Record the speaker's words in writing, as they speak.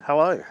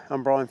Hello,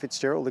 I'm Brian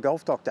Fitzgerald, the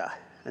Golf Doctor,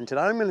 and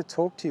today I'm going to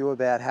talk to you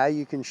about how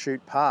you can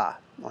shoot par.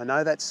 I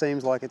know that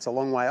seems like it's a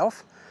long way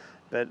off,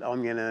 but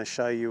I'm going to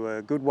show you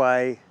a good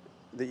way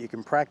that you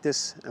can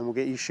practice and will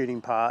get you shooting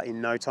par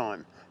in no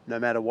time, no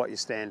matter what your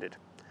standard.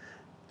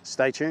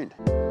 Stay tuned.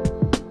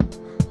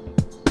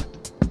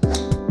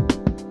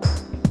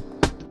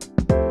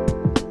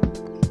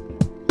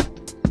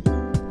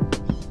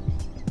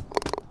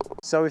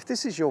 So if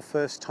this is your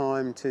first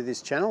time to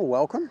this channel,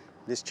 welcome.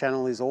 This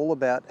channel is all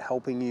about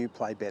helping you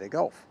play better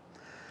golf.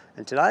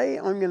 And today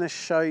I'm going to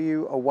show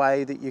you a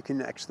way that you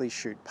can actually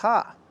shoot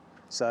par.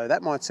 So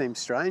that might seem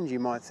strange. You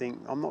might think,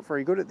 I'm not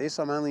very good at this,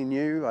 I'm only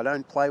new, I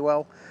don't play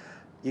well.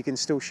 You can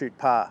still shoot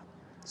par.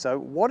 So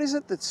what is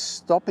it that's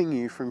stopping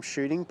you from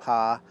shooting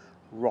par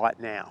right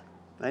now?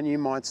 And you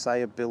might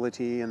say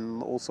ability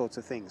and all sorts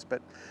of things,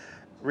 but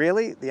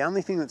really the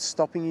only thing that's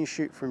stopping you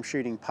from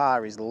shooting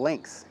par is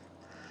length.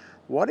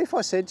 What if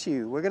I said to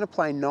you, we're going to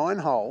play 9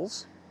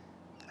 holes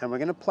and we're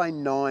going to play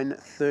 9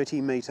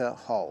 30-meter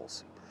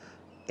holes.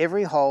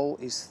 Every hole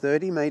is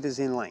 30 meters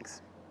in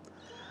length.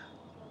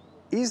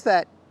 Is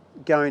that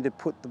going to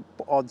put the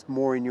odds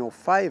more in your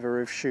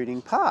favor of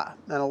shooting par?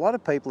 And a lot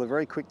of people are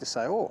very quick to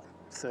say, oh,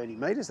 30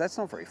 meters, that's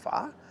not very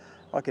far.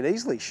 I could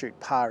easily shoot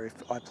par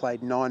if I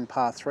played 9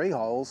 par 3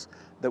 holes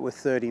that were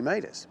 30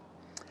 meters.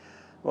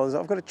 Well,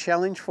 I've got a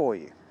challenge for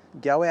you.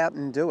 Go out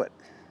and do it.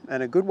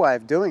 And a good way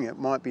of doing it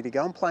might be to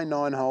go and play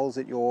 9 holes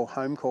at your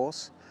home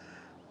course,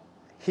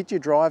 hit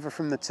your driver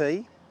from the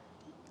tee.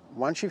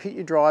 Once you've hit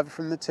your driver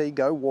from the tee,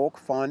 go walk,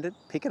 find it,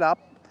 pick it up,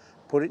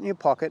 put it in your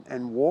pocket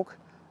and walk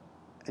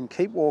and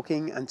keep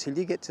walking until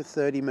you get to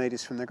 30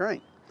 meters from the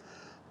green.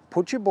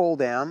 Put your ball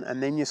down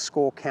and then your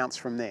score counts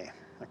from there,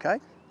 okay?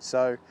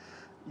 So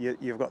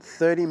you've got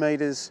 30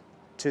 meters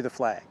to the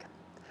flag.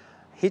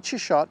 Hit your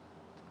shot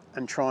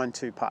and try and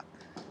 2-putt.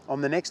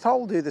 On the next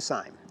hole, do the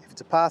same. If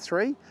it's a par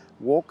 3,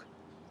 walk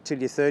till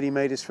you're 30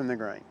 meters from the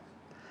green.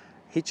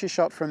 Hit your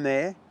shot from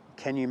there.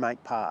 Can you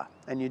make par?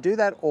 And you do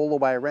that all the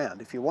way around.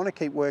 If you want to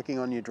keep working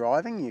on your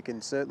driving, you can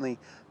certainly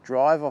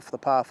drive off the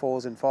par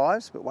 4s and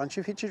 5s, but once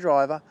you've hit your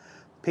driver,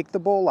 pick the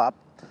ball up,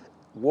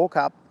 walk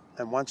up,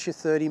 and once you're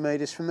 30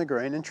 meters from the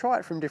green, and try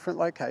it from different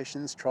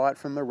locations, try it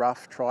from the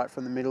rough, try it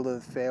from the middle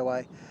of the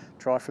fairway,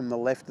 try from the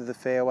left of the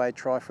fairway,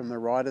 try from the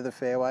right of the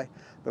fairway,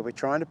 but we're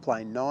trying to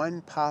play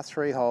 9 par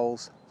 3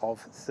 holes of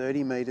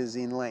 30 meters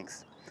in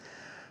length.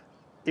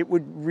 It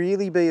would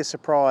really be a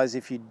surprise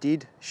if you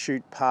did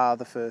shoot par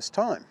the first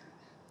time.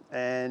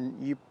 And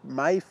you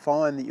may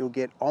find that you'll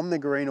get on the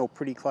green or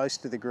pretty close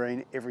to the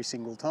green every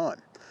single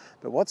time.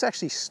 But what's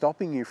actually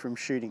stopping you from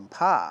shooting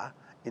par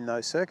in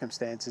those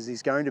circumstances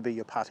is going to be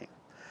your putting.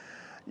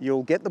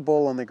 You'll get the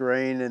ball on the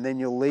green and then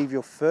you'll leave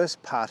your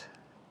first putt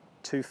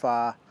too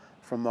far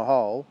from the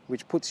hole,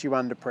 which puts you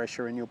under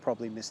pressure and you'll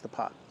probably miss the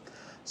putt.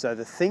 So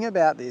the thing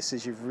about this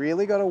is you've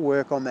really got to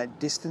work on that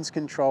distance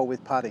control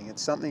with putting.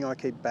 It's something I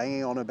keep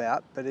banging on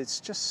about, but it's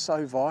just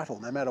so vital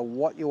no matter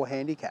what your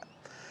handicap.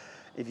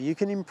 If you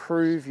can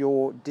improve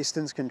your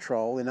distance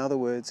control, in other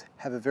words,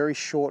 have a very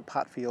short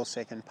putt for your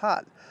second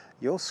putt,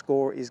 your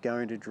score is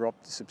going to drop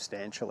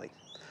substantially.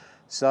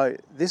 So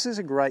this is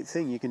a great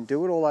thing. You can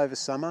do it all over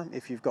summer.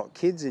 If you've got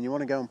kids and you want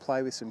to go and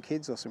play with some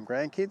kids or some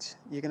grandkids,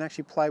 you can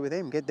actually play with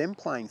them, get them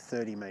playing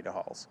 30-meter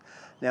holes.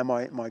 Now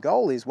my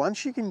goal is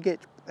once you can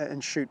get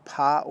and shoot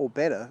par or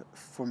better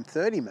from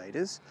 30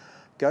 meters,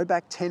 go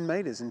back 10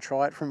 meters and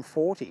try it from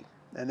 40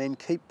 and then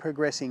keep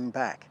progressing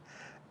back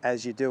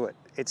as you do it.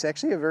 It's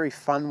actually a very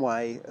fun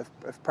way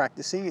of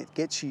practicing. It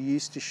gets you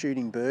used to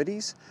shooting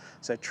birdies,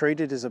 so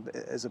treat it as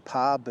a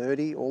par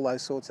birdie, all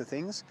those sorts of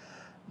things.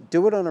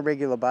 Do it on a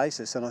regular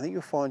basis and I think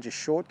you'll find your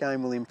short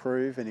game will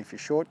improve, and if your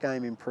short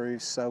game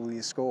improves, so will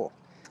your score.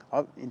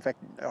 In fact,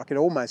 I could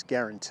almost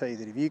guarantee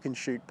that if you can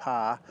shoot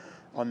par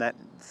on that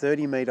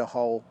 30-meter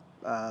hole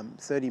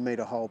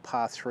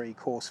par 3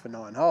 course for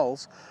 9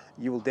 holes,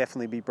 you will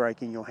definitely be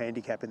breaking your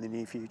handicap in the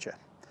near future.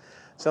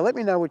 So let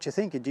me know what you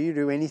think. Do you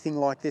do anything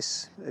like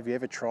this? Have you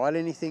ever tried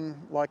anything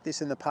like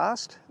this in the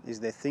past? Is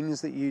there things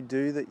that you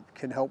do that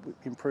can help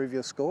improve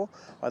your score?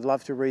 I'd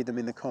love to read them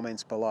in the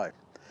comments below.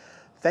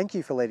 Thank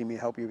you for letting me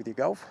help you with your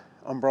golf.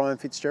 I'm Brian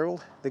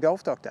Fitzgerald, the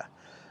Golf Doctor.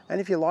 And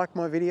if you like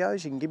my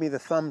videos, you can give me the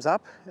thumbs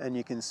up and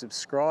you can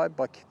subscribe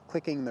by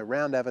clicking the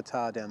round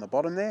avatar down the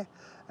bottom there,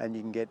 and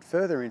you can get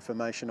further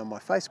information on my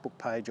Facebook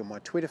page or my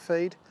Twitter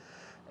feed.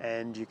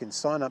 And you can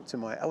sign up to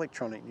my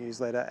electronic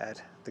newsletter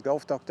at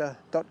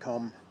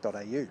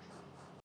thegolfdoctor.com.au.